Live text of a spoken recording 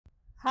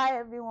Hi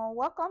everyone,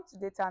 welcome to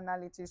Data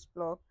Analytics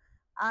blog.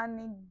 And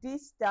in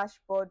this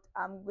dashboard,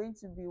 I'm going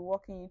to be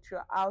walking you through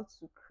how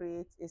to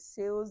create a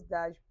sales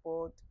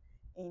dashboard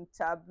in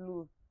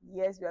Tableau.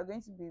 Yes, we are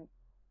going to be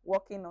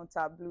working on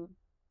Tableau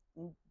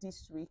in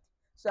this week.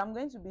 So I'm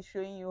going to be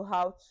showing you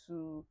how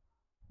to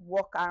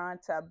walk around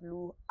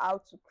Tableau, how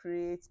to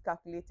create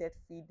calculated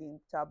feed in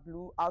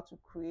Tableau, how to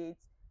create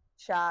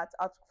charts,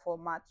 how to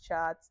format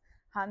charts,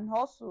 and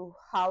also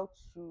how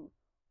to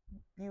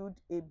build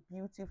a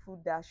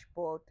beautiful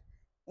dashboard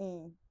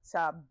in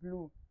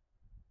Tableau.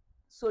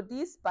 So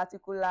this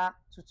particular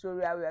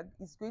tutorial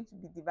is going to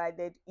be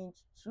divided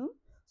into two.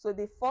 So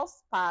the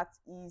first part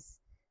is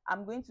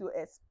I'm going to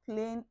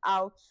explain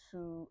I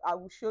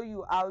will show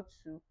you how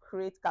to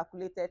create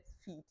calculated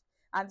feed,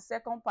 and the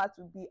second part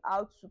will be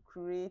how to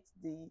create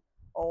the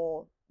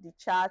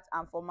chart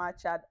and format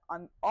chart,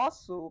 and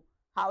also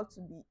how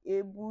to be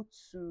able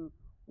to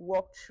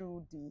walk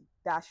through the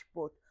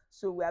dashboard.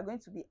 So we are going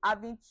to be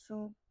having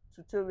two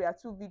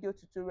video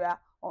tutorial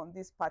on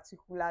this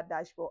particular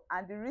dashboard,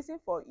 and the reason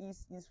for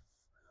is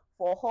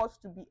for us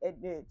to be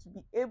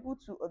able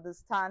to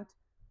understand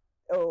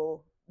uh,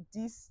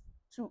 these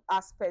two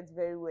aspects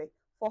very well,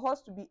 for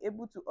us to be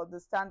able to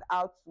understand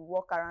how to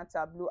walk around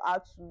Tableau, how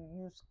to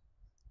use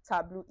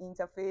Tableau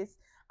interface,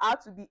 how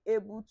to be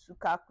able to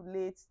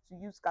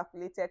use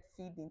calculated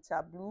feed in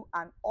Tableau,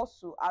 and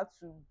also how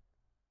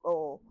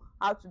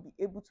to be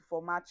able to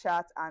format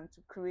chart and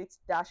to create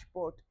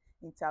dashboard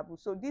in Tableau.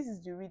 So this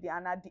is the reading,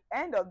 and at the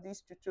end of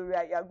this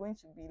tutorial you are going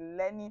to be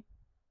learning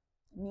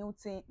new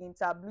thing in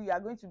Tableau. You are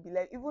going to be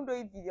learning, even though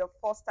if it's your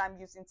first time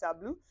using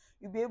Tableau,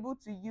 you'll be able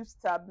to use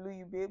Tableau,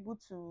 you'll be able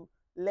to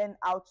learn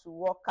how to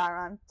walk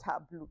around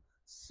Tableau.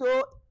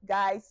 So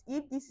guys,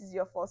 if this is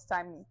your first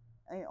time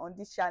on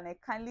this channel,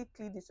 kindly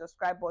click the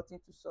subscribe button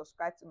to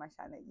subscribe to my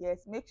channel.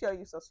 Yes, make sure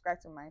you subscribe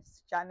to my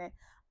channel,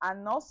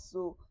 and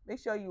also make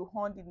sure you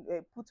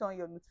put on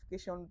your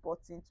notification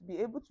button to be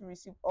able to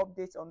receive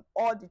updates on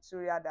all the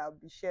tutorial that I'll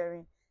be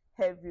sharing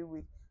every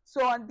week.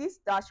 So on this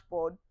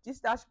dashboard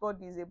is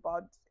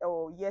about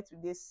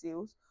year-to-date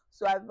sales.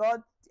 So I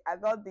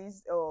got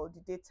this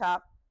the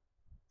data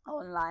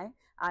online,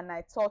 and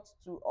I thought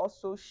to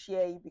also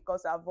share it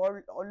because I've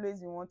always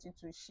been wanting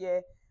to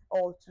share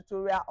or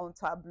tutorial on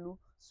Tableau.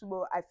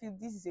 So I feel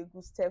this is a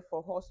good step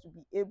for us to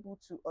be able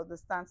to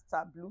understand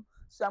Tableau.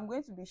 So I'm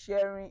going to be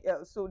sharing.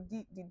 So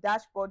the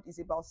dashboard is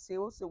about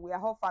sales. So we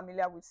are all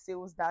familiar with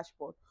sales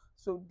dashboard.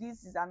 So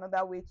this is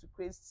another way to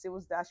create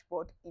sales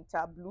dashboard in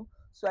Tableau.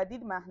 So I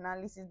did my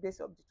analysis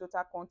based on the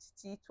total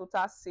quantity,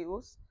 total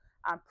sales,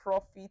 and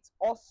profit.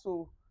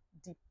 Also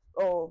the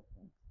uh,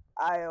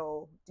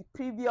 the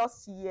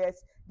previous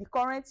years, the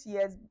current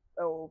years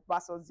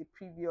versus the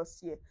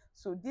previous year.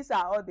 So these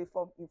are all the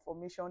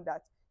information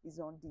that is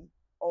on the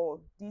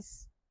or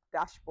this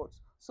dashboard.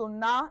 So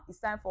now it's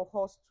time for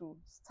us to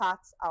start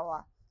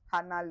our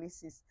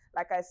analysis.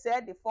 Like I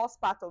said, the first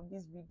part of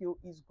this video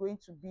is going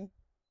to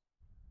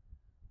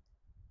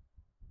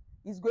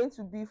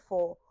be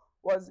for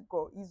what's it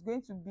called is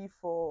going to be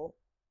for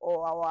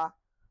our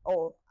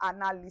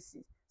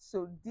analysis.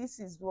 So this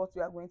is what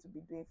we are going to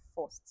be doing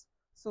first.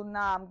 So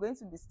now I'm going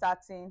to be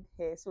starting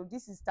here. So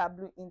this is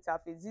Tableau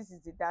interface, this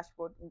is the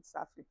dashboard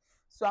interface.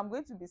 So I'm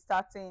going to be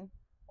starting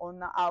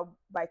on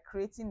by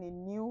creating a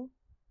new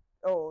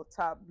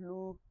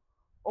Tableau,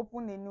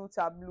 open a new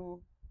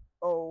Tableau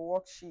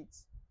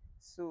worksheet.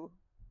 So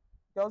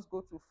just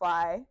go to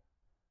file,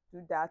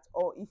 do that,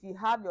 or if you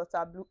have your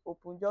Tableau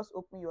open, just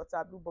open your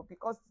Tableau. But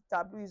because the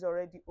Tableau is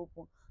already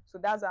open, so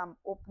that's why I'm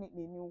opening a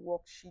new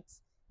worksheet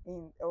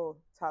in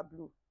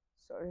Tableau.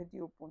 It's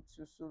already open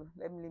too, so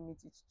let me limit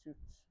it to 2.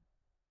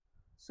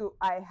 So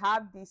I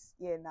have this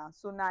here now.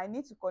 So now I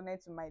need to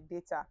connect to my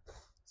data.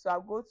 So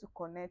I'll go to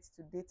connect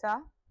to data,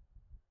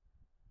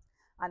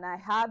 and I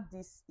have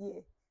this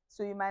here.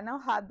 So you might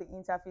not have the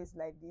interface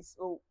like this.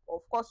 So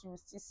of course you will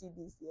still see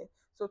this here.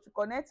 So to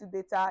connect to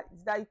data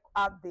is that you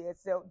have the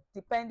Excel,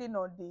 depending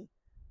on the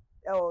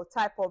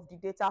type of the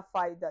data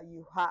file that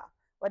you have,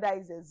 whether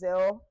it's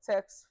Excel,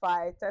 text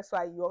file,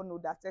 you all know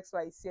that text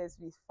file is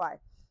CSV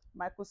file,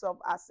 Microsoft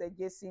Access,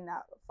 JSON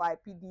file,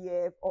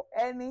 PDF, or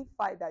any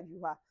file that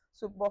you have.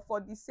 So but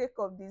for the sake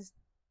of this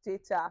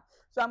data,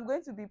 so I'm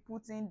going to be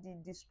putting the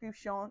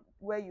description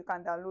where you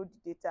can download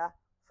the data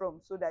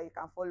from so that you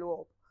can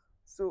follow up.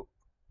 So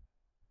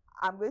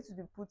I'm going to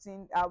be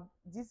putting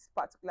this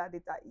particular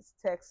data is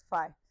text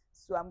file,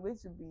 so I'm going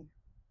to be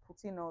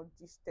putting on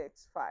this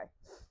text file,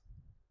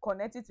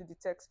 connect it to the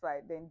text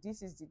file. Then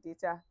this is the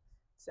data,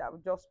 so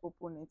I'll just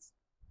open it.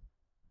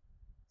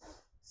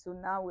 So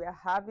now we are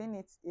having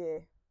it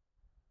here.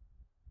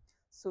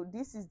 So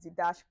this is the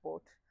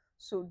dashboard.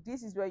 So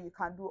this is where you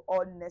can do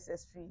all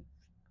necessary,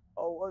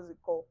 or what's it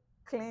called,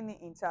 cleaning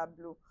in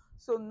Tableau.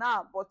 So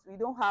now, but we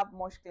don't have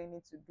much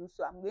cleaning to do,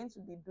 so I'm going to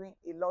be doing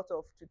a lot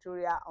of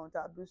tutorial on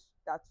Tableau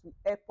that will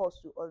help us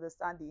to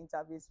understand the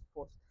interface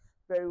first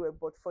very well.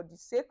 But for the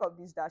sake of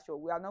this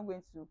dashboard, we are not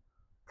going to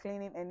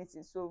cleaning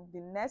anything. So the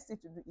next thing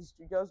to do is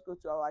to just go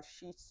to our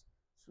sheets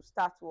to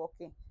start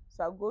working.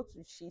 So I'll go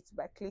to sheet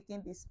by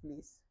clicking this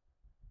place.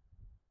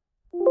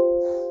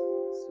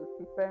 So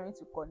preparing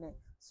to connect.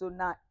 So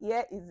now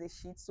here is the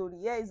sheet. So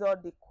here is all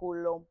the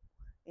column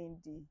in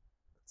the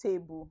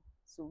table.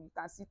 So you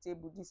can see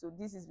table this. So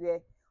this is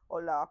where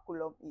all our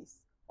column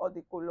is, all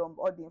the column,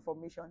 all the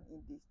information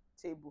in the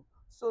table.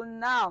 So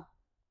now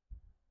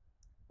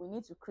we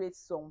need to create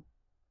some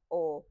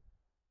or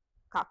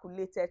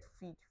calculated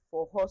feed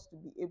for us to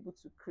be able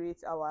to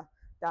create our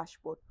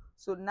dashboard.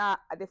 So now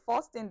the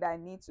first thing that I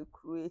need to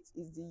create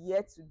is the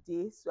year to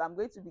date. So I'm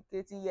going to be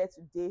creating year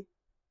to date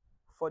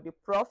for the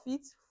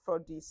profit,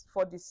 for this,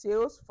 for the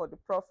sales, for the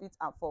profit,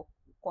 and for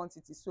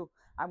quantity. So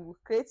I will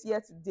create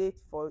year to date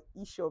for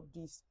each of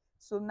these.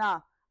 So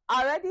now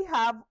I already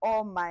have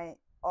all my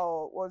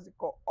what's it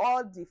called,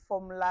 all the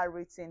formula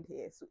written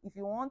here. So if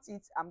you want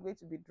it, I'm going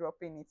to be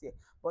dropping it here,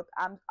 but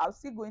I'm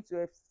still going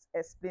to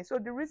explain. So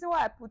the reason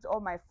why I put all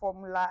my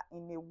formula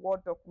in a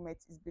Word document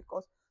is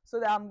because so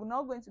that I'm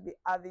not going to be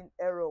having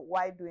error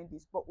while doing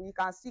this, but we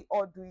can see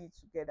all do it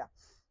together.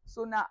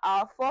 So now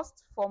our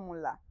first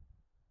formula,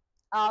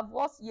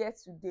 what's year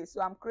to date.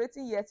 So I'm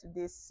creating year to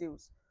date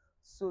sales.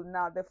 So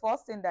now the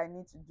first thing that I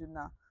need to do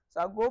now, so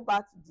I'll go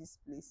back to this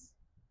place,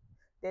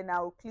 then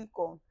I'll click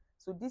on,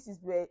 so this is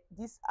where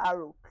this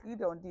arrow,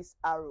 click on this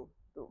arrow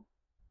though,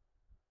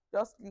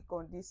 just click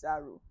on this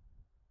arrow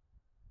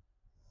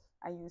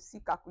and you see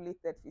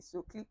calculated field.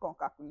 So click on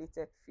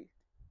calculated field.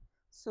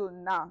 So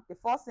now the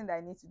first thing that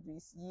I need to do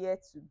is year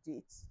to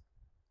date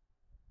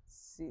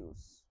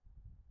sales.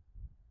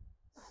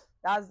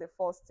 That's the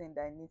first thing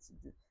that I need to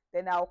do.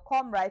 Then I'll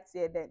come right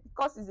here. Then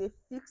because it's a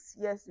fixed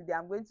yesterday,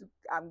 I want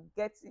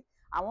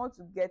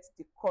to get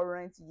the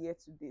current year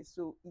today.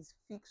 So it's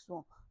fixed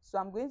one. So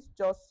I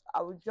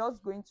will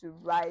just going to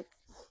write.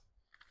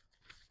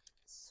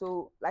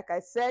 So like I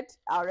said,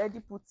 I already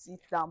put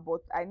it down,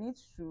 but I need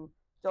to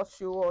just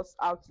show us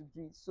how to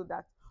do it so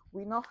that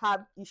we not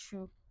have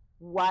issue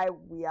while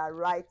we are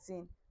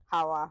writing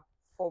our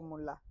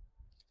formula.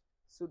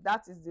 So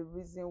that is the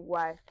reason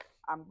why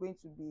I'm going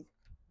to be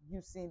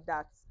using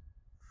that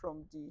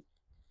from the,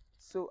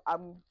 so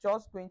I'm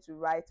just going to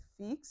write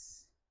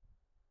fix.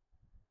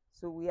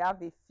 So we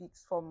have a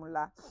fixed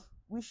formula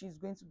which is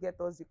going to get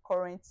us the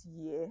current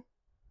year,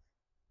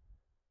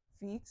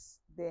 fix,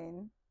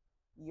 then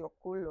your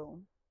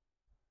column,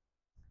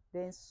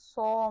 then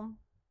sum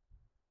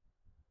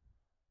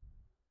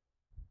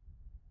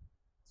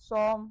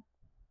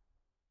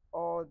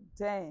or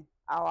then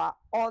our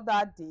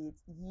order date,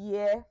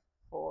 year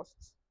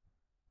first,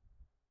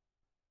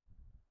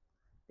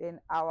 then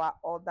our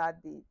order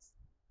date,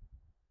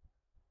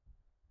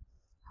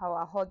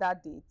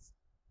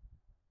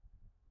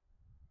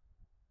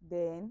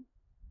 then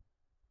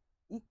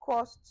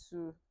equals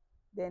to,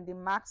 then the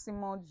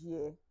maximum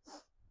year,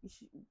 we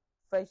should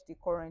fetch the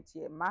current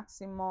year,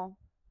 maximum,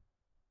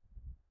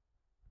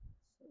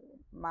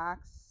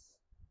 max,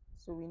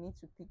 so we need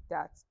to pick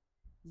that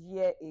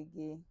year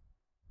again,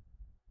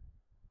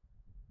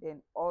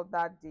 then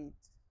order date,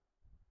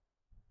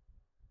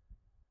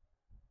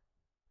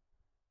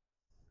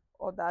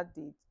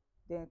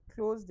 then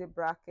close the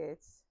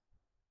brackets.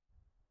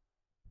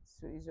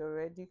 So it's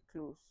already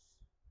closed,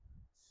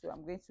 so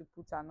I'm going to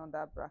put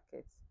another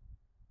bracket.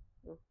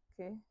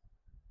 Okay,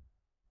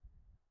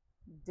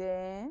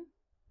 then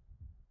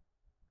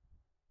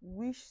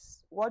which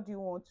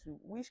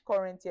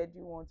current year do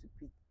you want to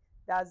pick?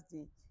 That's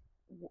the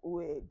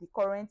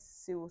current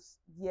sales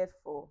year,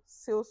 for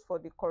sales for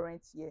the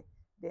current year,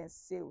 then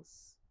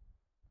sales,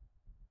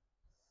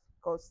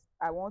 because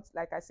I want,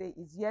 like I say,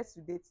 it's year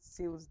to date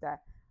sales that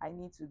I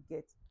need to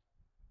get.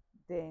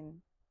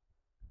 Then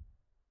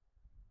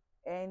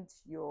end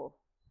your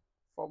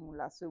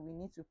formula, so we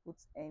need to put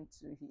end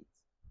to it,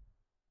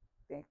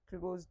 then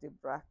close the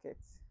bracket.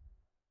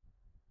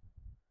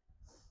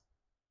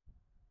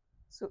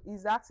 So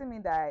it's asking me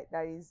that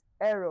there is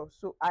error,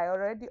 so I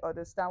already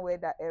understand where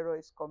that error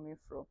is coming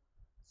from,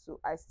 so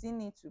I still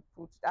need to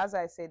put, as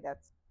I said, that,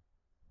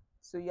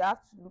 so you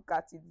have to look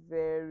at it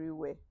very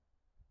well.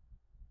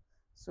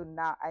 So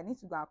now I need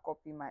to go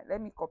and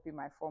let me copy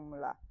my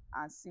formula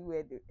and see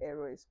where the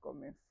error is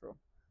coming from.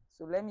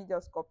 So let me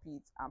just copy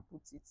it and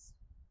put it.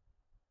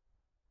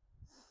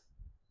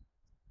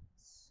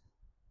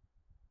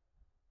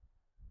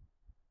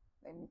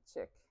 Let me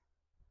check.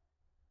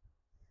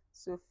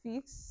 So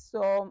fix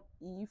sum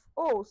if,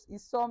 oh,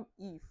 it's sum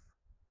if.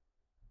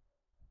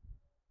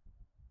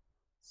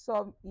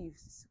 Sum if,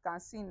 you can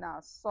see now,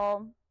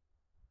 sum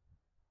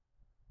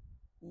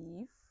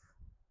if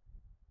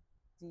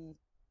the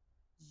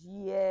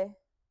year.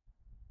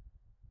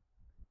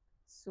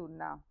 So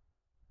now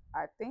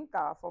I think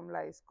our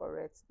formula is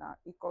correct now,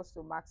 equals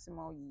to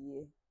maximum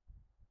year,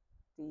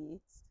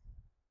 date,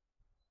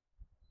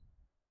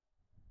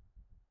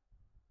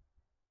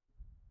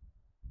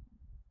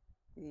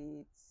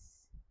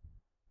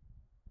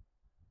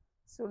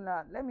 so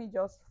now let me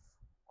just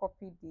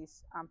copy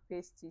this and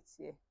paste it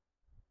here.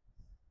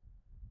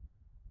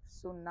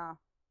 So now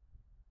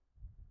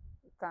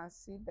you can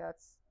see that,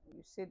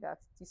 you say that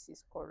this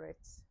is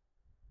correct,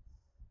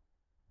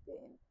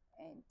 then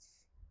end.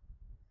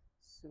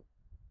 So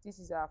this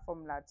is our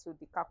formula. So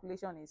the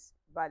calculation is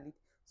valid.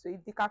 So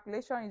if the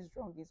calculation is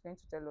wrong, it's going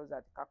to tell us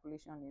that the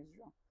calculation is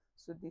wrong.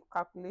 So the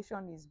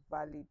calculation is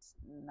valid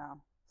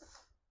now.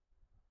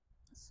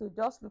 So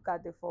just look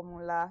at the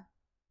formula,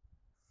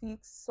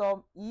 fix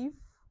sum if,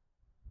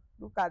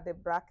 look at the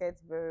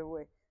brackets very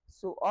well.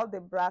 So all the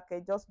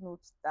bracket, just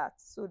note that.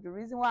 So the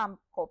reason why I'm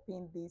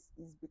copying this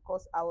is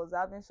because I was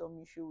having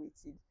some issue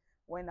with it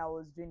when I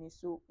was doing it.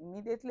 So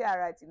immediately I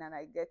write it and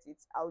I get it,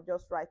 I'll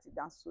just write it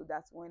down so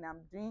that when I'm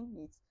doing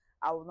it,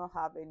 I will not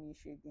have any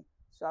issue again.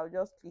 So I'll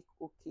just click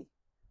OK.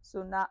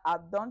 So now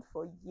I've done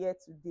for year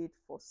to date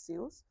for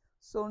sales.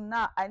 So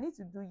now I need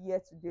to do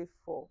year to date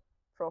for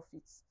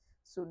profits.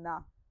 So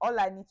now all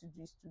I need to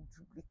do is to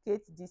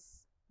duplicate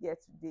this year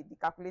to date, the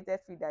calculated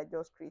field I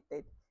just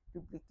created,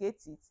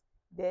 duplicate it.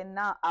 Then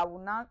now I will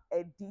now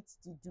edit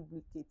the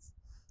duplicate.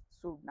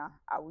 So now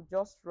I will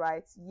just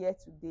write year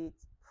to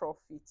date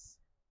profits.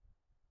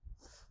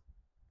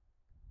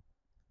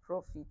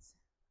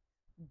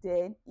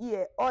 Then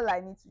here all I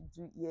need to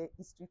do here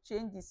is to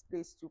change this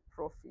place to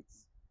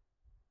profits.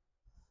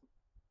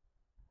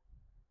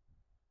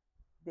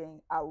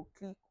 Then I will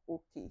click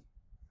OK.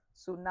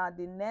 So now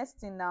the next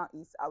thing now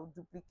is I'll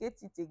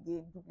duplicate it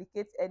again,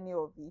 duplicate any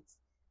of it.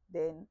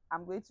 Then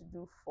I'm going to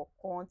do for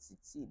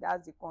quantity,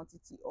 that's the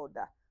quantity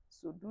order.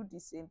 So do the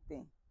same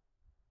thing.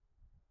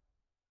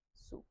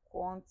 So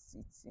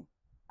quantity,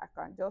 I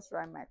can just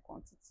write my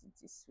quantity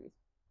this way.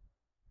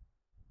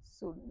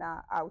 So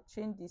now I'll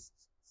change this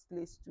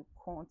place to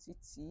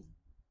quantity,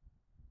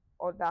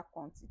 order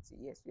quantity.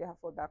 Yes, we have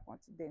order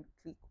quantity. Then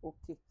click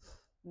OK.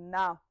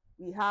 Now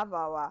we have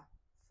our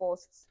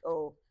first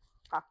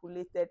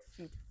calculated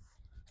field.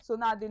 So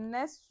now the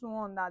next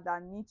one that I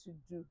need to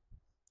do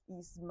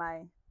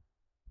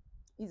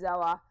is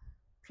our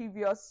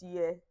previous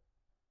year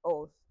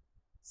of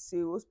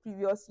sales,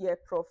 previous year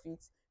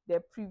profits, the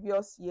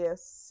previous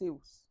year's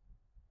sales,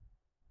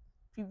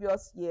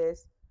 previous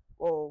years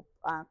of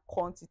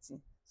quantity.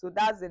 So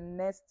that's the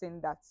next thing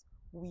that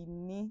we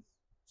need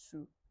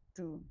to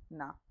do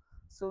now.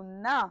 So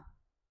now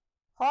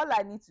all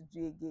I need to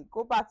do again,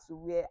 go back to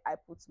where I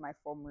put my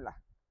formula.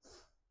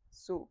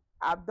 So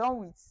I've done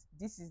with,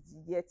 this is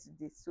the year to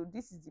date, so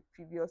this is the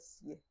previous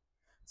year.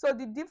 So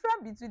the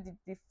difference between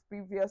the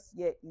previous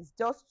year is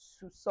just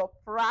to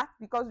subtract,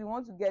 because we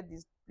want to get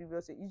this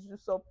previous year, is to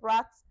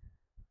subtract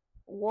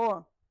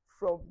 1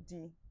 from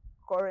the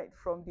current,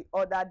 from the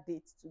other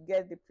date to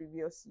get the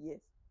previous year.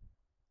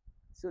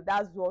 So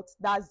that's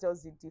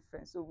just the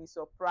difference. So we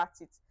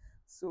subtract it.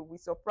 So we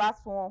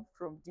subtract 1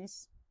 from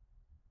this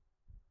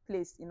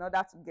place in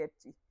order to get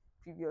the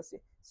previous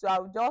year. So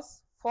I'll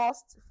just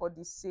first, for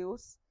the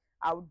sales,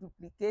 I'll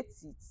duplicate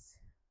it,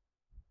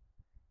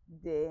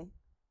 then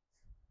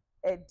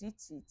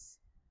edit it.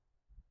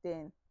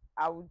 Then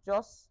I will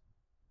just,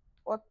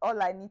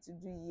 all I need to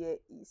do here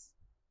is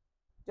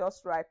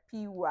just write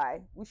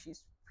PY, which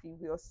is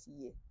previous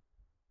year.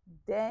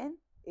 Then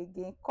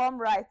again come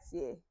right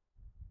here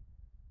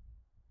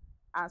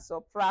and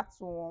subtract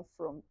 1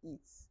 from it.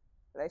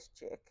 Let's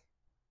check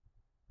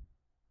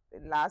the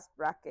last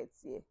bracket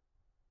here.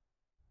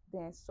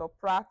 Then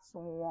subtract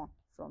 1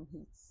 from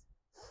it.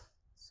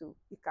 So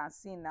you can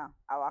see now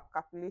our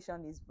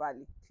calculation is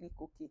valid. Click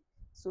OK.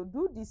 So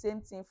do the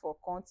same thing for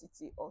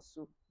quantity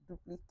also.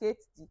 Duplicate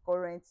the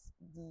current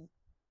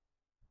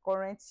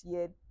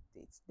year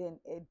date, then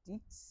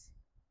edit.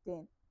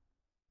 Then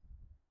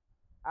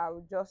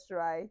I'll just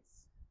write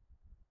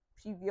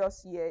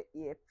previous year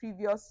here,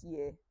 previous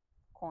year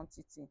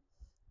quantity.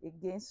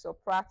 Again,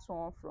 subtract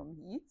 1 from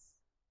it,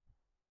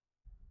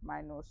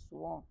 minus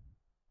 1.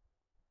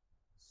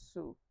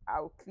 So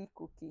I'll click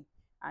OK.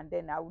 And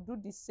then I will do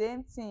the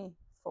same thing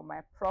for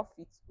my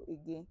profit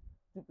again,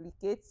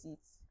 duplicate it.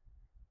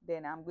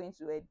 Then I'm going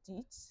to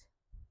edit,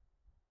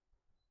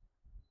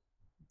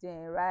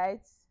 then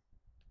write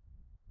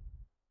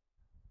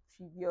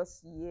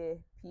previous year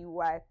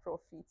PY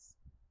profits,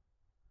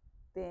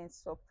 then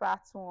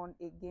subtract 1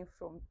 again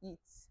from it.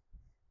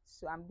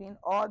 So I'm doing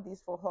all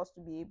this for us to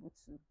be able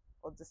to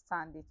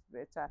understand it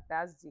better.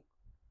 That's the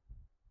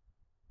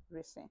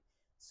reason.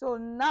 So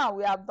now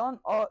we have done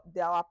all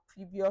our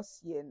previous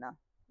year. Now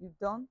we've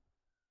done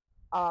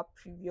our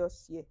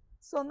previous year.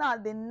 So now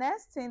the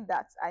next thing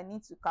that I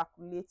need to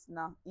calculate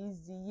now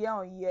is the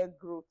year-on-year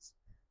growth.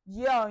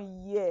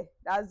 Year-on-year,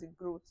 that's the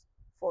growth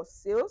for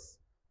sales,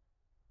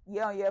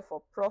 year-on-year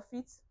for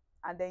profits,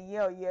 and then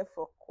year-on-year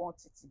for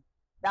quantity.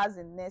 That's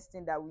the next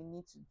thing that we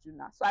need to do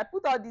now. So I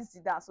put all this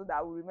down so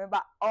that we remember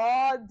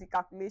all the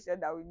calculation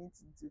that we need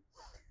to do.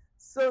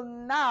 So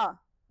now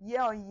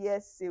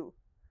year-on-year sale,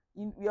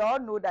 we all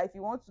know that if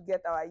you want to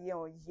get our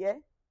year-on-year,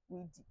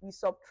 we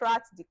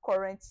subtract the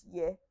current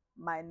year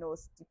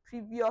minus the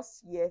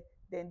previous year,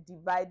 then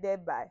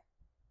divided by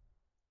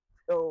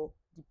the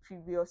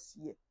previous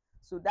year.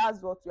 So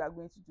that's what we are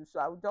going to do. So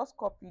I will just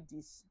copy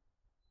this,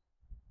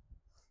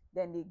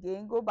 then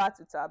again go back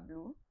to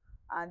Tableau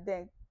and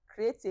then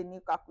create a new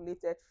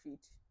calculated field.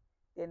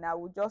 Then I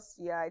will just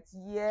write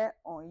year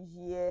on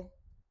year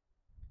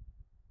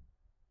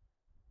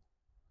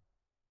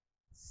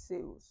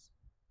sales.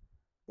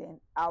 Then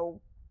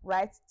I'll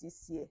write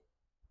this here.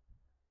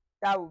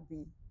 That will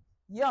be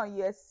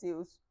year-on-year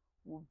sales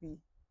will be,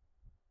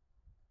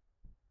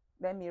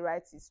 let me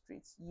write it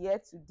straight,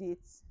 year-to-date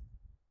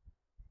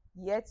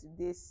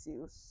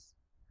sales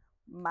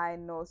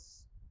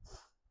minus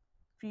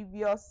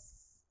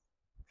previous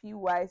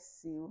PY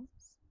sales,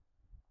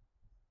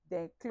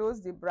 then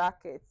close the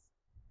bracket,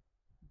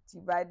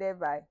 divided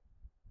by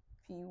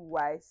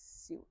PY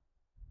sale.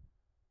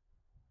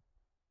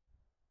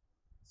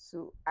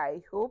 So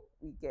I hope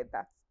we get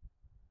that.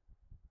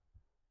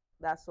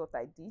 That's what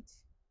I did.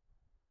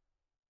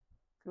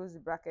 Close the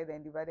bracket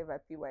and divided by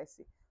PY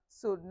sale.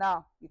 So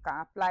now you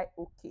can apply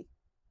OK.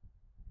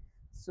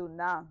 So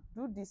now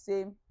do the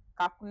same,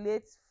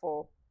 calculate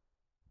for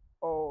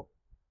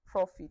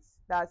profits.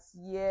 That's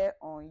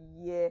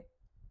year-on-year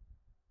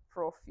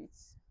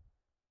profits.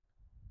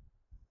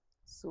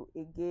 So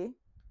again,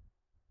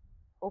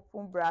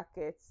 open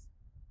brackets,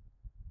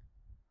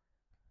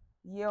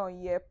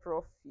 year-on-year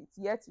profit,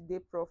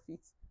 year-to-date profit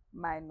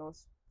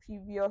minus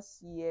previous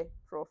year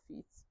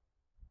profit.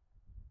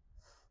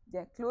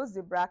 Then close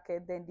the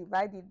bracket, then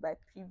divide it by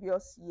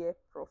previous year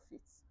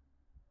profit.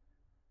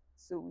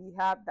 So we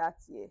have that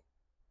here.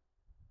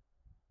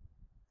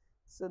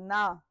 So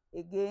now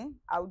again,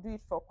 I'll do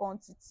it for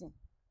quantity.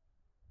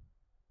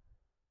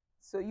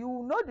 So you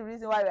will know the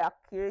reason why we are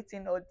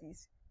creating all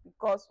this,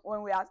 because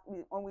when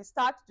we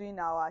start doing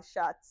our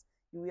charts,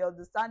 you will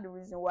understand the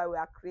reason why we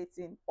are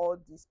creating all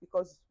this,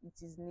 because it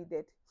is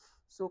needed.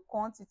 So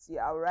quantity,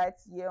 I'll write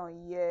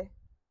year-on-year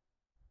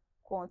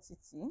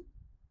quantity.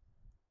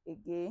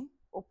 Again,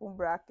 open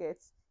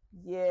brackets,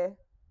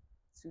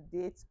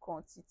 year-to-date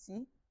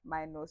quantity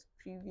minus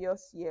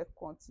previous year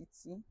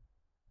quantity.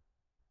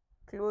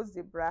 Close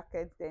the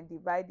bracket, then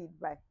divide it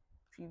by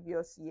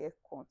previous year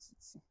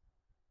quantity.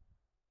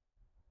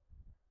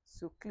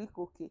 So click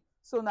OK.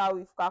 So now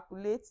we've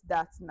calculated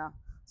that now.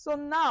 So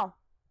now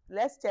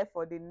let's check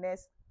for the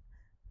next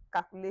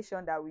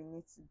calculation that we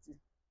need to do.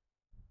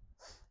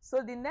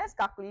 So the next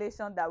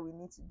calculation that we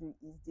need to do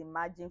is the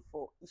margin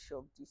for each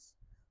of these.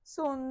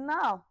 So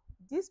now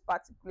this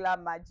particular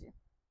margin,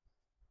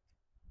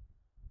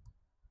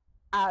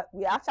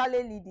 we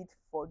actually need it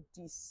for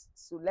this.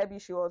 So let me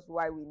show us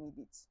why we need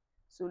it.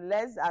 So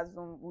let's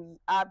assume we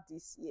have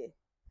this here.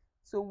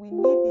 So we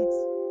need it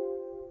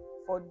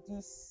for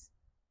this,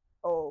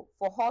 or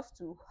for us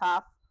to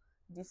have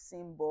this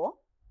symbol.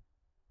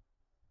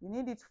 We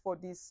need it for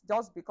this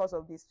just because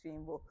of this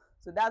symbol.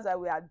 So that's why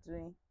we are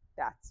doing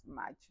that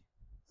margin.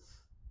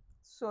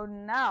 So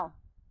now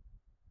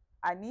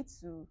I need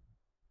to,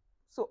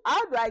 so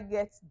how do I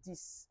get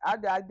this? How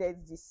do I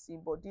get this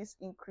symbol, this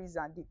increase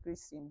and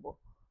decrease symbol?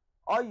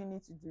 All you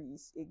need to do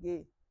is,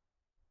 again,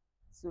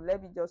 so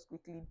let me just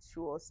quickly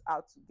show us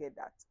how to get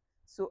that.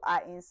 So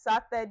I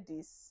inserted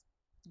this,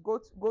 go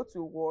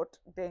to Word,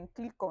 then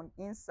click on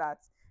Insert,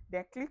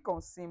 then click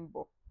on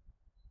Symbol.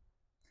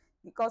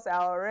 Because I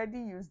already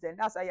used them,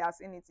 that's why you are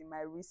seeing it in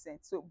my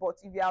recent. So, but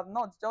if you have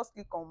not, just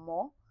click on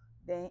More,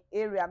 then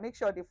Area, make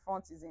sure the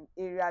font is in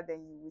Area,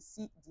 then you will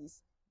see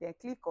this. Then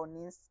click on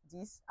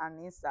this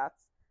and Insert,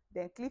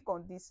 then click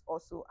on this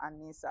also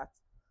and Insert.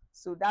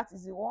 So that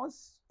is the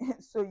ones.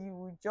 So you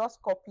will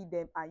just copy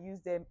them and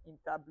use them in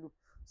Tableau.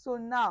 So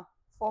now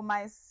for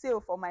my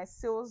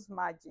sales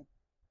margin,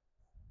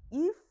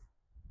 if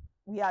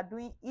we are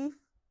doing, if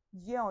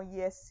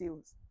year-on-year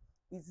sales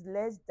is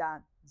less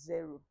than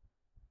 0,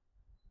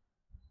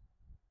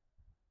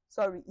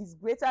 sorry, is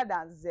greater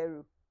than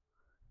 0,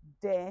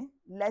 then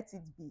let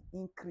it be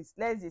increased.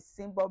 Let the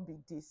symbol be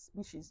this,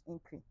 which is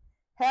increase.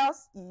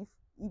 Else, if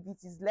it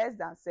is less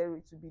than 0,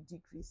 it will be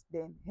decreased,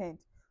 then end.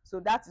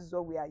 So that is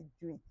what we are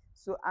doing.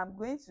 So I'm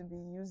going to be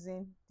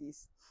using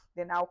this.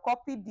 Then I'll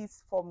copy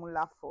this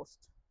formula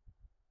first.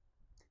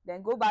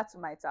 Then go back to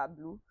my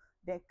Tableau.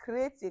 Then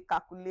create a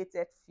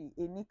calculated fee,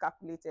 a new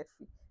calculated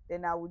fee.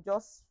 Then I will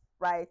just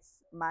write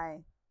my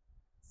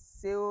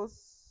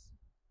sales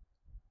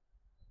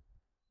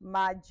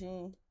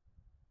margin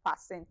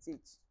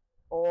percentage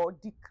or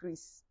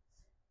decrease.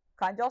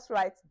 You can just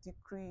write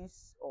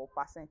decrease or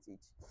percentage.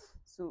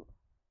 So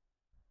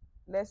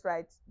let's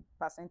write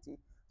percentage.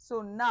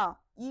 So now,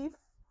 if,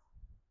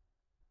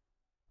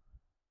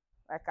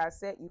 like I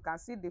said, you can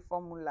see the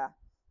formula.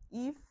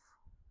 If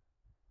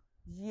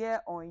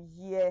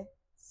year-on-year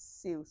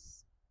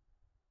sales,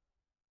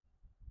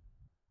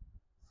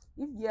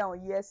 if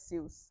year-on-year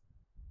sales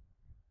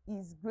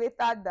is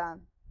greater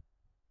than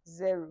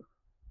 0,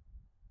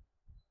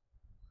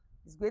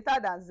 is greater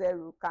than 0,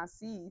 you can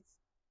see it.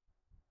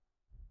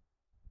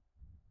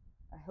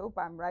 I hope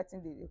I'm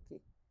writing the,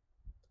 okay,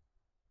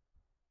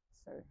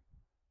 sorry,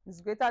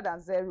 is greater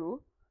than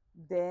 0,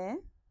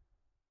 then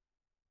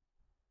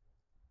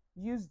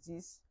use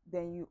this,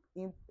 then you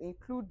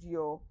include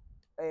your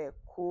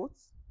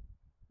quotes.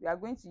 We are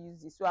going to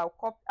use this, so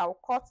I'll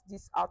cut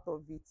this out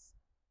of it.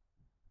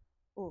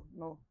 Oh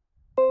no,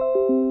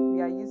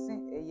 we are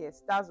using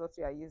yes, that's what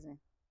we are using.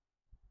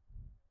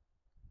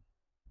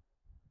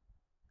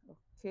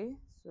 Okay,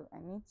 so I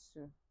need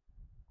to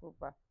go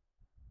back.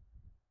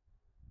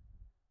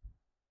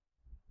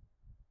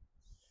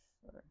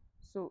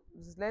 So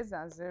it's less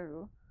than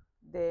 0.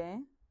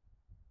 Then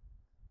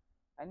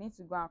I need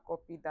to go and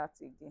copy that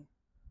again.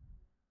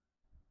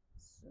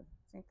 So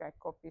I think I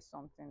copy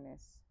something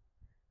else.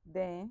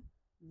 Then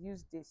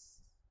use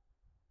this,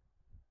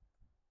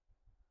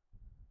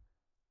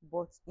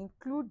 but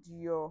include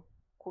your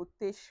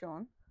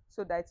quotation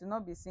so that it will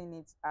not be seeing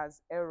it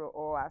as error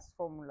or as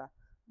formula.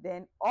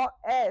 Then or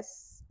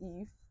else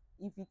if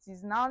it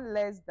is now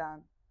less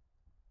than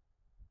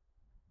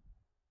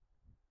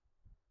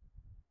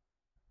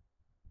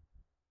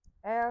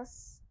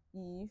else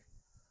if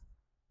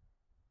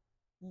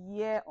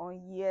year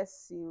on year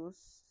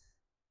sales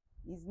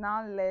is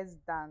now less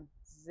than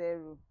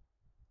 0,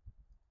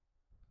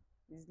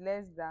 is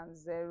less than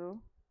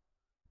 0,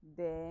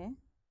 then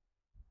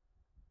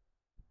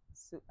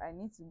so I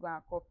need to go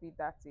and copy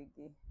that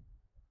again.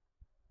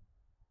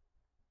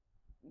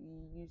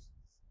 We use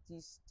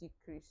this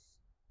decrease,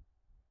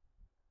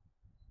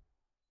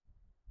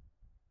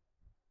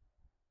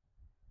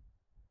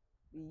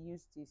 we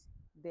use this,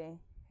 then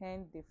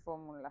end the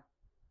formula.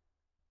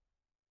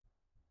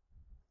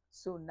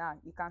 So now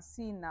you can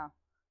see now,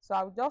 so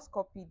I'll just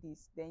copy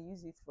this, then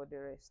use it for the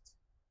rest.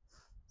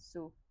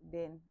 So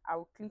then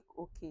I'll click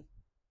OK.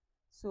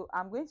 So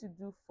I'm going to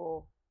do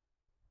for,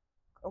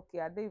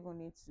 okay, I don't even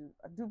need to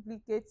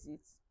duplicate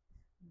it,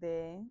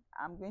 then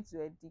I'm going to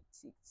edit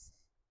it,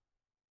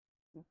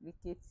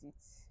 duplicate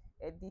it,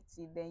 edit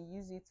it, then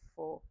use it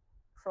for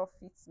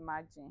profit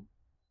margin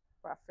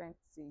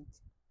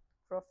percentage,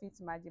 profit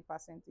margin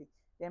percentage.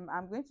 Then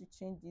I'm going to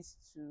change this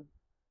to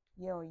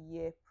year on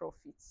year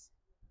profits.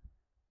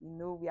 You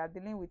know, we are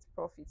dealing with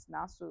profits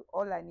now, so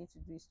all I need to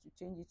do is to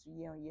change it to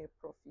year on year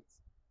profits.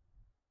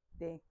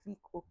 Then click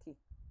OK,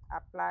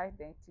 apply,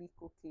 then click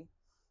OK.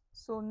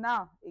 So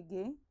now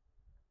again,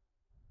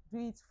 do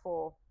it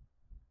for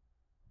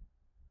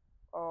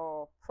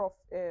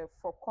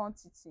for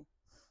quantity.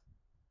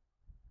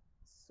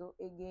 So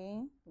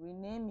again,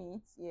 rename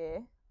it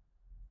here,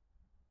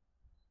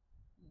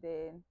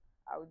 then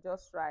I'll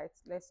just write,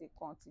 let's say,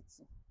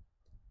 quantity.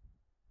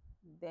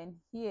 Then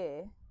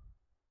here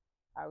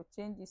I'll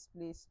change this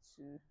place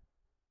to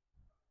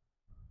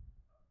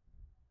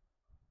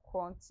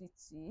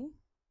quantity,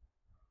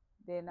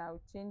 then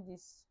I'll change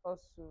this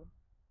also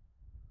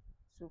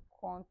to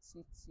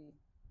quantity.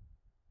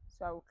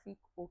 So I will click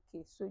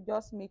OK. So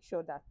just make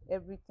sure that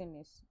everything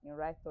is in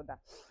right order.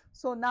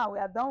 So now we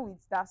are done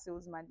with that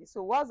sales mandate.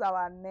 So what's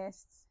our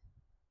next?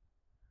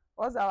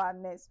 What's our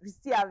next? We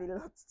still have a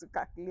lot to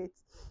calculate.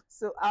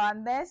 So our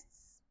next,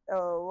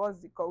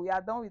 what's it called? We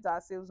are done with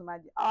our sales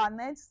mandate. Our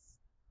next,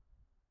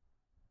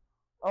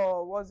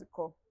 what's it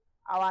called?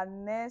 Our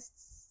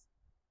next,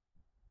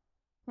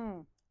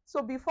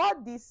 so before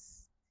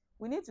this,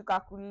 we need to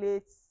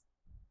calculate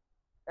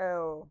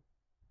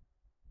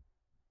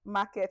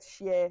market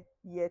share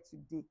year to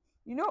date.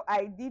 You know,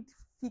 I did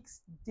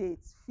fixed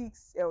dates,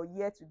 fixed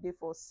year to date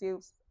for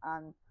sales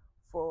and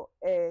for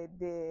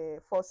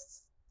the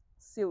first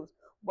sales,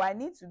 but I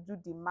need to do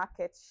the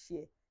market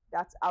share,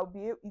 that I'll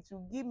be able, it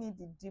will give me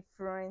the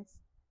different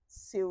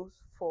sales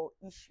for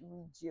each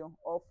region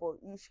or for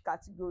each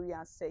category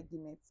and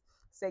segment.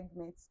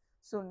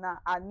 So now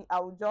I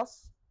will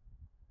just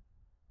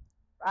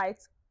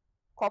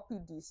copy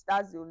this.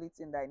 That's the only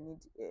thing that I need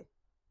here.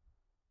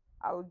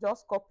 I will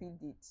just copy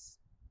this.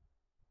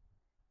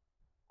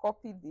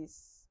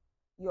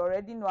 You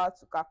already know how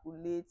to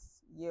calculate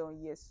year on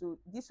year, so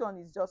this one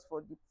is just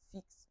for the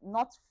fixed,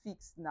 not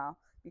fixed now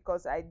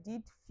because I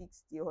did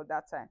fix the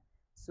other time.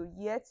 So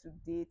year to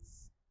date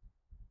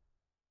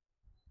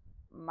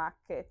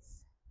market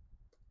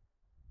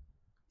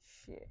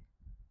share,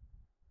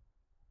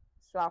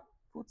 so I'll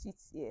put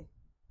it here.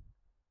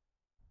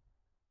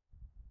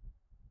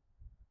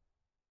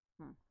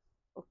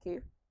 Okay,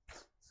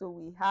 so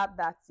we have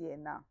that here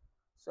now.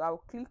 So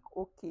I'll click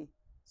OK.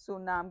 So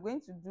now I'm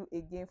going to do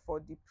again for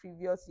the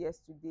previous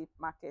years to date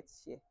market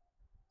share.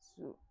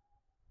 So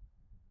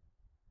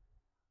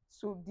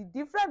the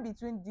difference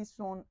between this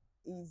one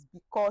is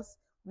because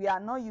we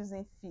are not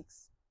using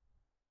fixed.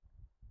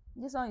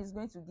 This one is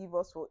going to give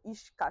us for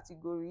each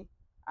category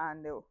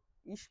and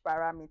each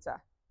parameter.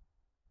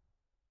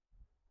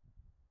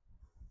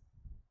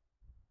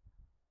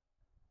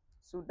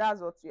 So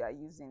that's what we are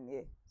using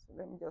here. So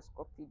let me just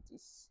copy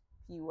this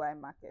PY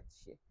market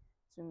share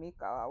to make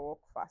our work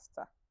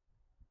faster.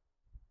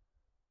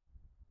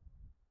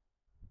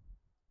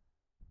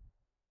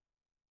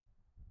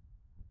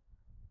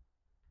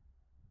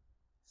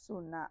 So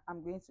now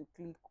I'm going to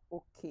click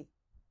OK.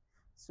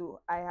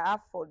 So I have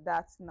for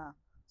that now.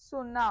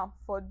 So now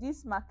for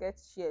this market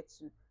share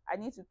too, I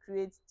need to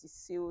create the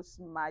sales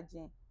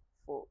margin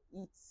for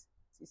it.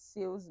 The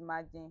sales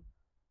margin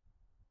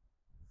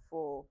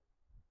for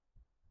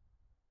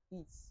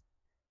it.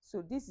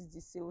 So this is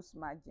the sales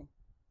margin.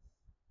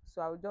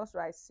 So I'll just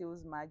write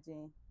sales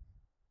margin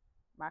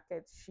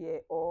market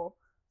share, or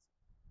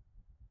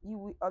you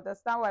will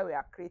understand why we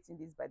are creating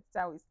this by the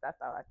time we start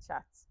our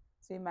chart.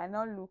 So it might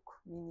not look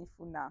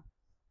meaningful now.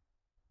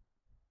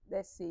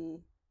 Let's say,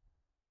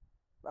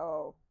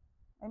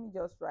 let me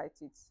just write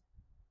it.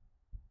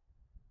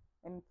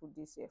 Let me put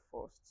this here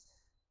first.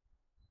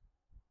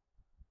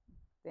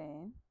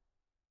 Then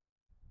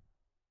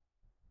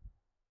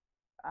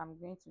I'm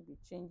going to be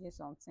changing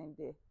something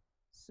there.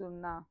 So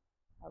now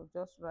I'll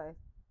just write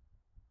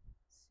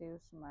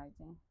sales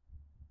margin.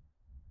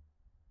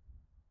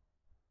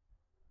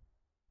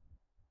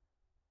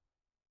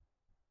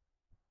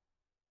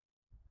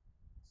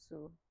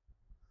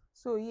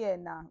 So here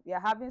now we are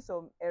having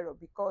some error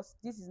because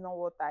this is not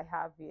what I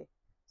have here.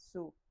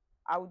 So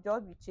I will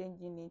just be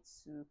changing it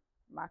to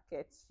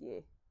market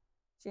share,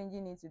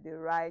 changing it to the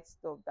right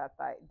stuff that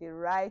the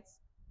right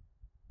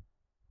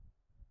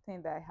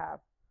thing that I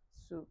have.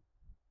 So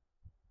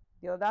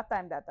the other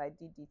time that I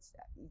did it,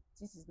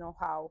 this is not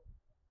how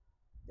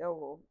I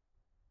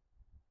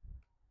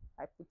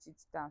put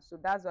it down. So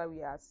that's why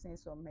we are seeing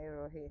some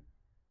error here.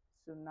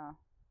 So now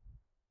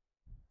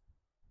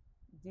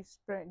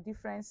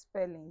different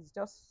spellings,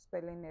 just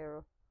spelling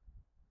error.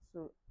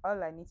 So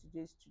all I need to do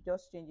is to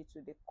just change it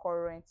to the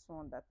current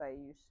one that I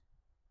use.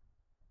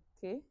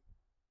 Okay,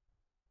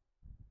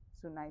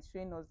 so now it's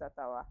showing us that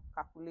our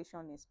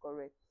calculation is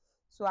correct.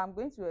 So I'm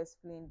going to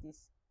explain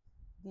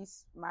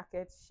this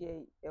market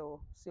share or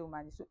sale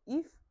margin. So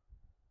if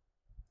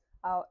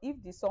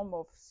the sum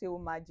of sale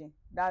margin,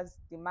 that's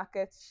the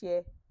market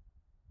share,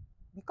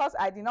 because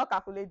I did not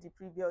calculate the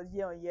previous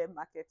year-on-year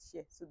market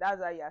share, so that's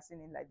why you are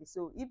seeing it like this.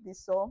 So if the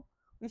sum,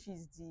 which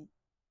is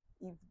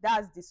if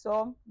that's the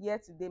sum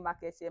year-to-date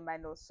market share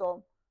minus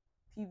sum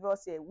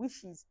previous year,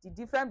 which is the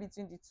difference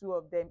between the two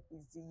of them,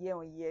 is the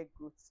year-on-year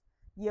growth,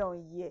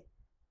 year-on-year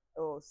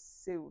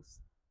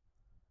sales.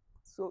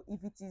 So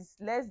if it is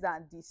less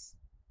than this,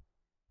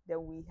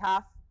 then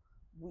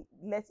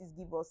let it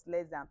give us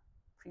less than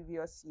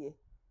previous year.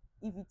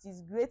 If it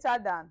is greater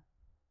than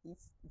it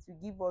will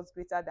give us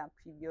greater than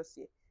previous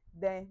year.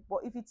 Then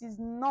but if it is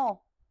not,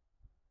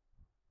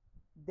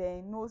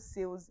 then no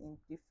sales in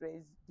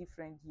different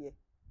year,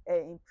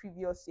 in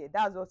previous year.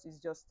 That's what it's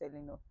just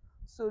telling us.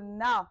 So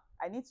now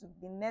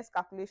the next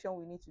calculation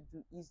we need to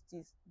do is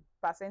this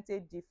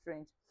percentage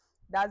difference.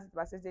 That's the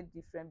percentage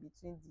difference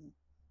between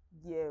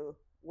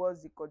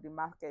what's it called, the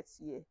market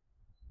year.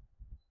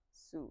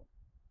 So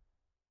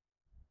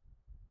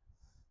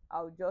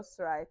I'll just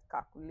write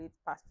calculate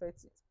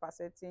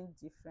percentage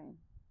difference.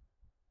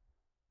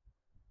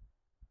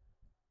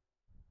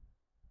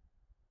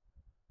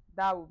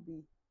 That would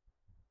be,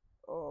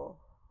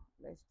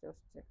 let's just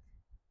check.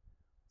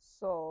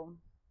 So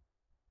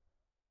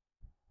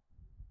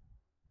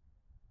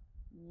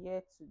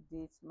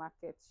year-to-date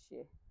market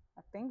share.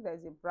 I think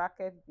there's a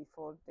bracket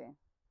before then.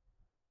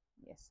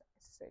 Yes, I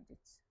said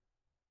it.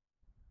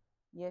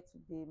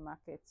 Year-to-date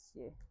market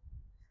share.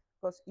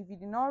 Because if you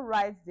do not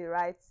write the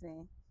right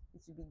thing,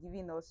 it will be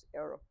giving us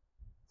error.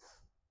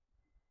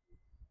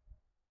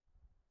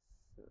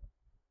 So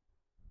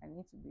I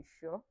need to be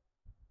sure.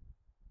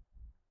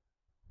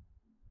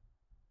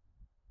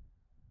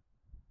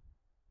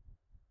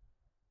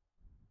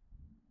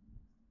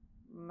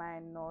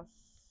 Minus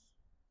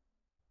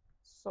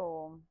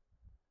some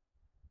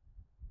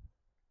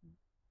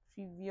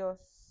previous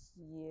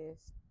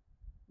year's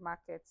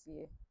market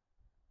share.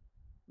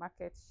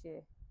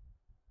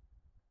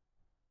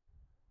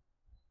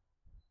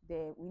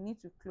 There we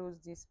need to close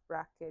this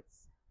bracket,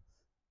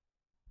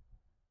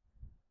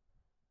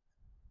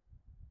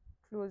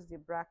 close the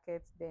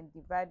bracket, then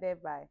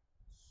divided by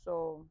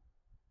some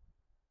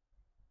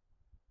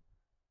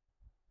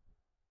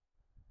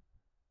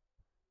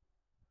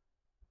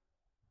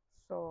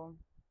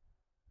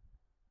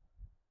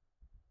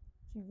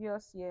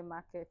previous year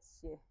market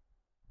share.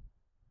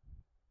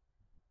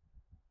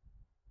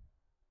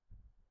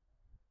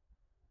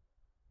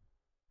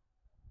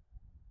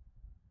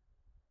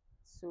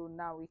 So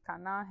now we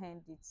can now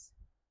end it.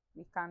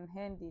 We can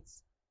end it.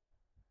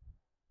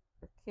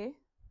 Okay,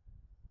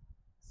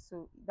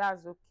 so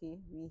that's okay,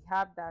 we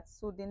have that.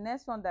 So the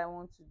next one that I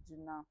want to do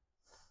now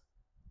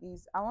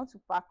is I want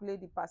to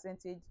calculate the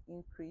percentage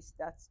increase.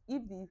 That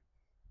if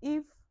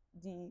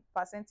the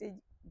percentage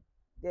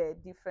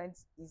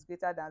difference is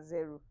greater than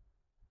 0,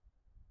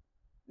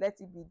 let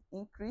it be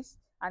increased,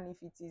 and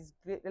if it is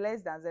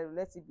less than 0,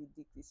 let it be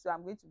decreased. So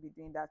I'm going to be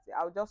doing that.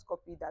 I'll just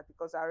copy that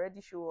because I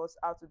already show us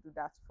how to do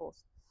that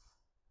first.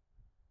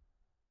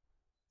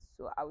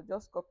 So I'll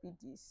just copy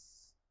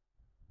this,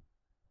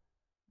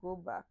 go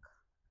back,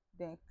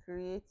 then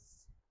create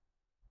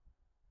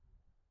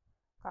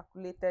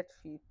calculated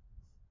field,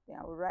 then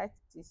I'll write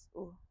this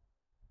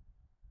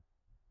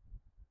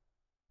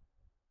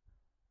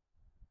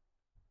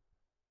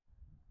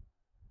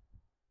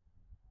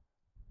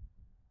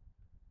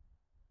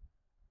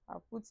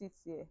I'll put it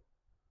here,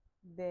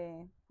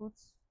 then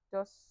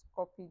just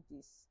copy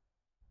this.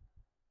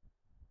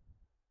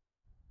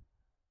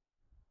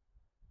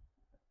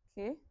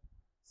 Okay,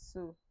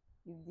 so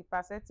if the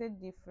percentage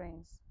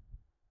difference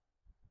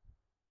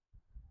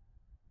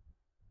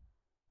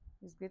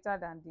is greater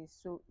than this,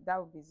 so that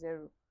will be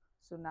 0.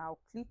 So now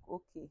click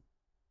OK.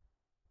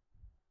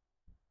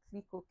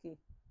 Click OK.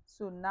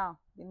 So now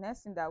the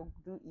next thing that we'll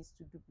do is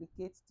to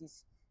duplicate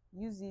this,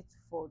 use it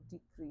for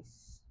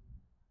decrease,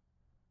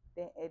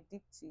 then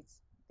edit it,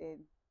 then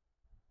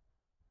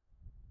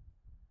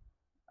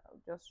I'll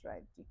just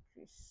write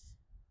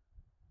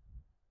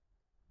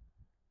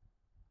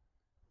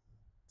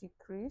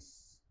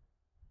decrease,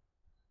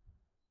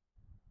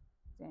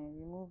 then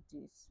remove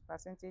this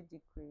percentage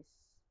decrease.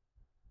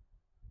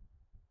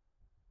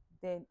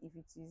 Then if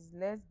it is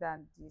less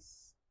than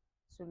this,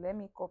 so let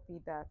me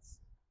copy that.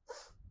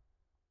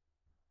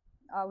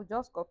 I'll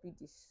just copy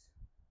this.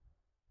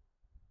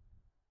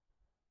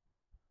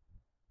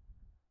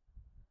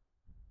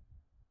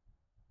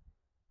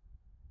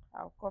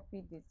 I'll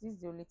copy this. This is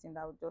the only thing that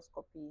I'll just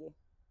copy here.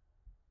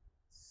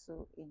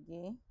 So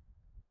again,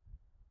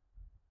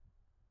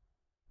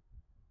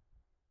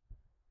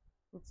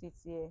 put it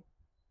here,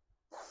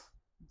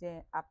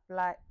 then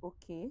apply.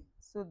 Okay,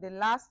 so the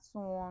last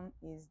one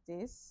is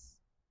this,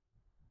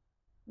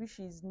 which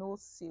is no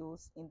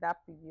sales in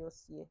that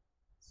previous year.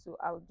 So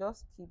I'll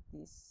just keep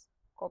this,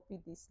 copy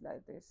this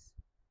like this.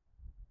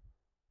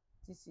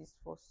 This is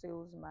for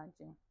sales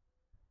margin.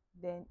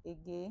 Then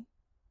again,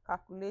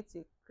 calculate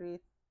a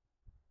create,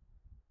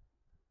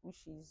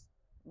 which is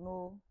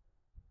no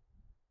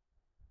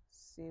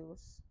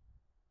sales,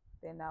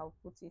 then I'll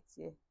put it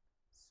here.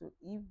 So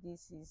if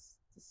this is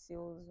the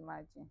sales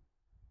margin,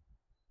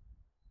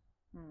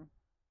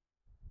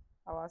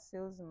 our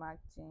sales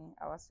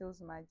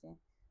margin,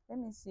 let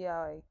me see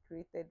how I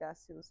created that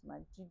sales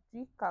margin. Did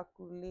we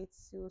calculate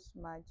sales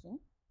margin?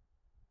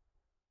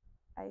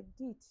 I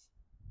did.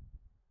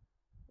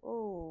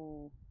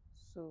 Oh,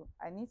 so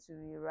I need to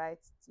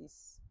rewrite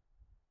this.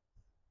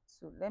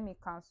 So let me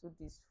cancel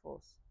this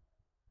first.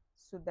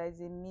 So there is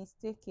a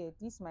mistake here.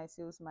 This is my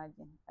sales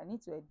margin. I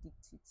need to edit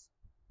it,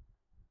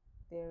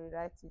 then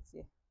rewrite it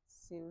here,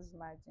 sales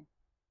margin.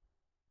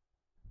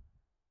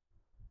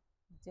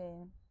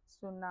 Then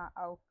so now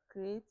I'll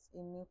create a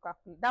new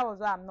calculation. That was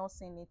why I'm not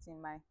seeing it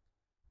in my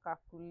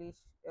calculation.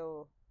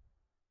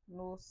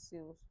 No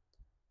sales.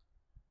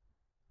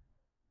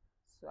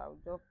 So I'll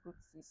just put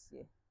this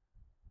here.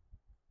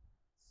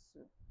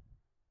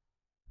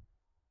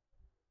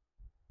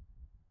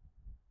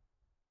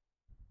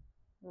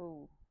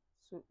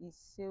 So it's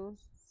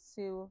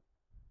sales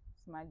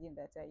margin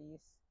that I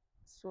use.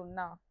 So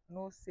now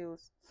no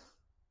sales,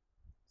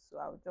 so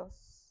I'll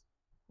just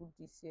put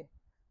this here.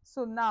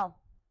 So now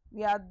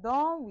we are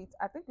done with,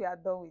 I think we are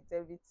done with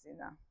everything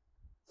now.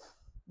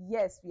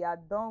 Yes, we are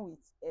done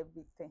with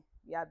everything.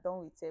 We are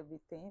done with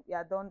everything. We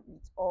are done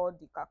with all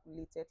the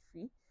calculated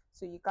fee.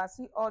 So you can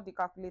see all the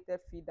calculated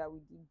fee that we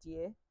did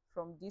here,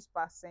 from this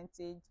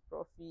percentage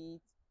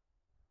profit,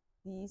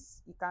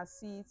 this you can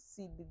see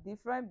the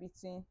difference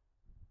between,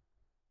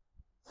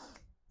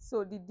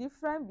 so the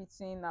difference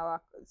between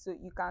our, so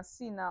you can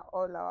see now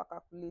all our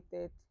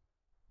calculated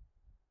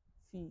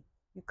fee.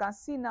 You can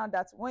see now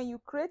that when you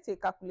create a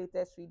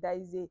calculated fee,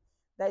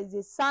 there is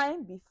a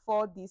sign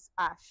before this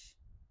hash,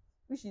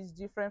 which is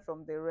different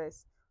from the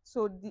rest.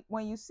 So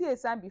when you see a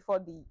sign before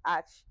the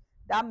hash,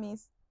 that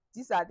means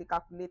these are the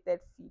calculated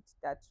fees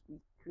that we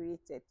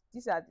created.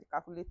 These are the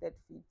calculated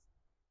fees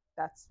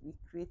that we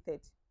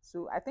created.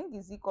 So I think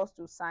it's equals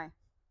to sign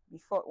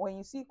before. When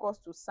you see equals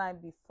to sign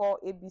before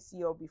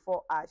ABC or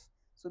before hash,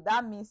 so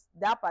that means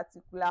that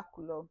particular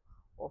column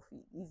of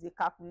it is a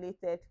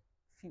calculated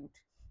field.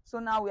 So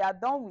now we are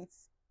done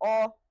with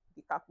all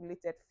the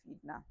calculated field.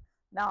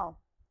 Now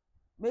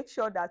make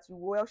sure that you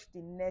watch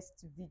the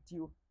next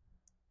video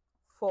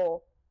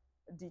for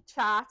the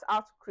chart,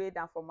 how to create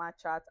and format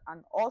chart,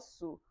 and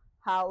also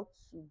how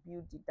to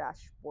build the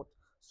dashboard.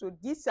 So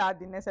these are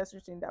the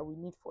necessary things that we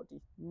need for the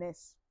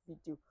next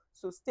video.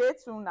 So stay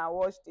tuned and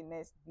watch the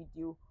next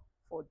video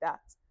for that.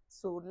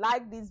 So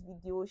like this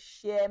video,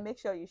 share, make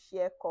sure you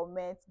share,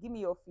 comment, give me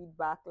your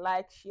feedback,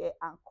 like, share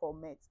and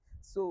comment.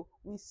 So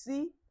we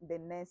see the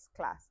next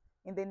class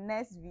in the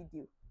next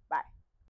video.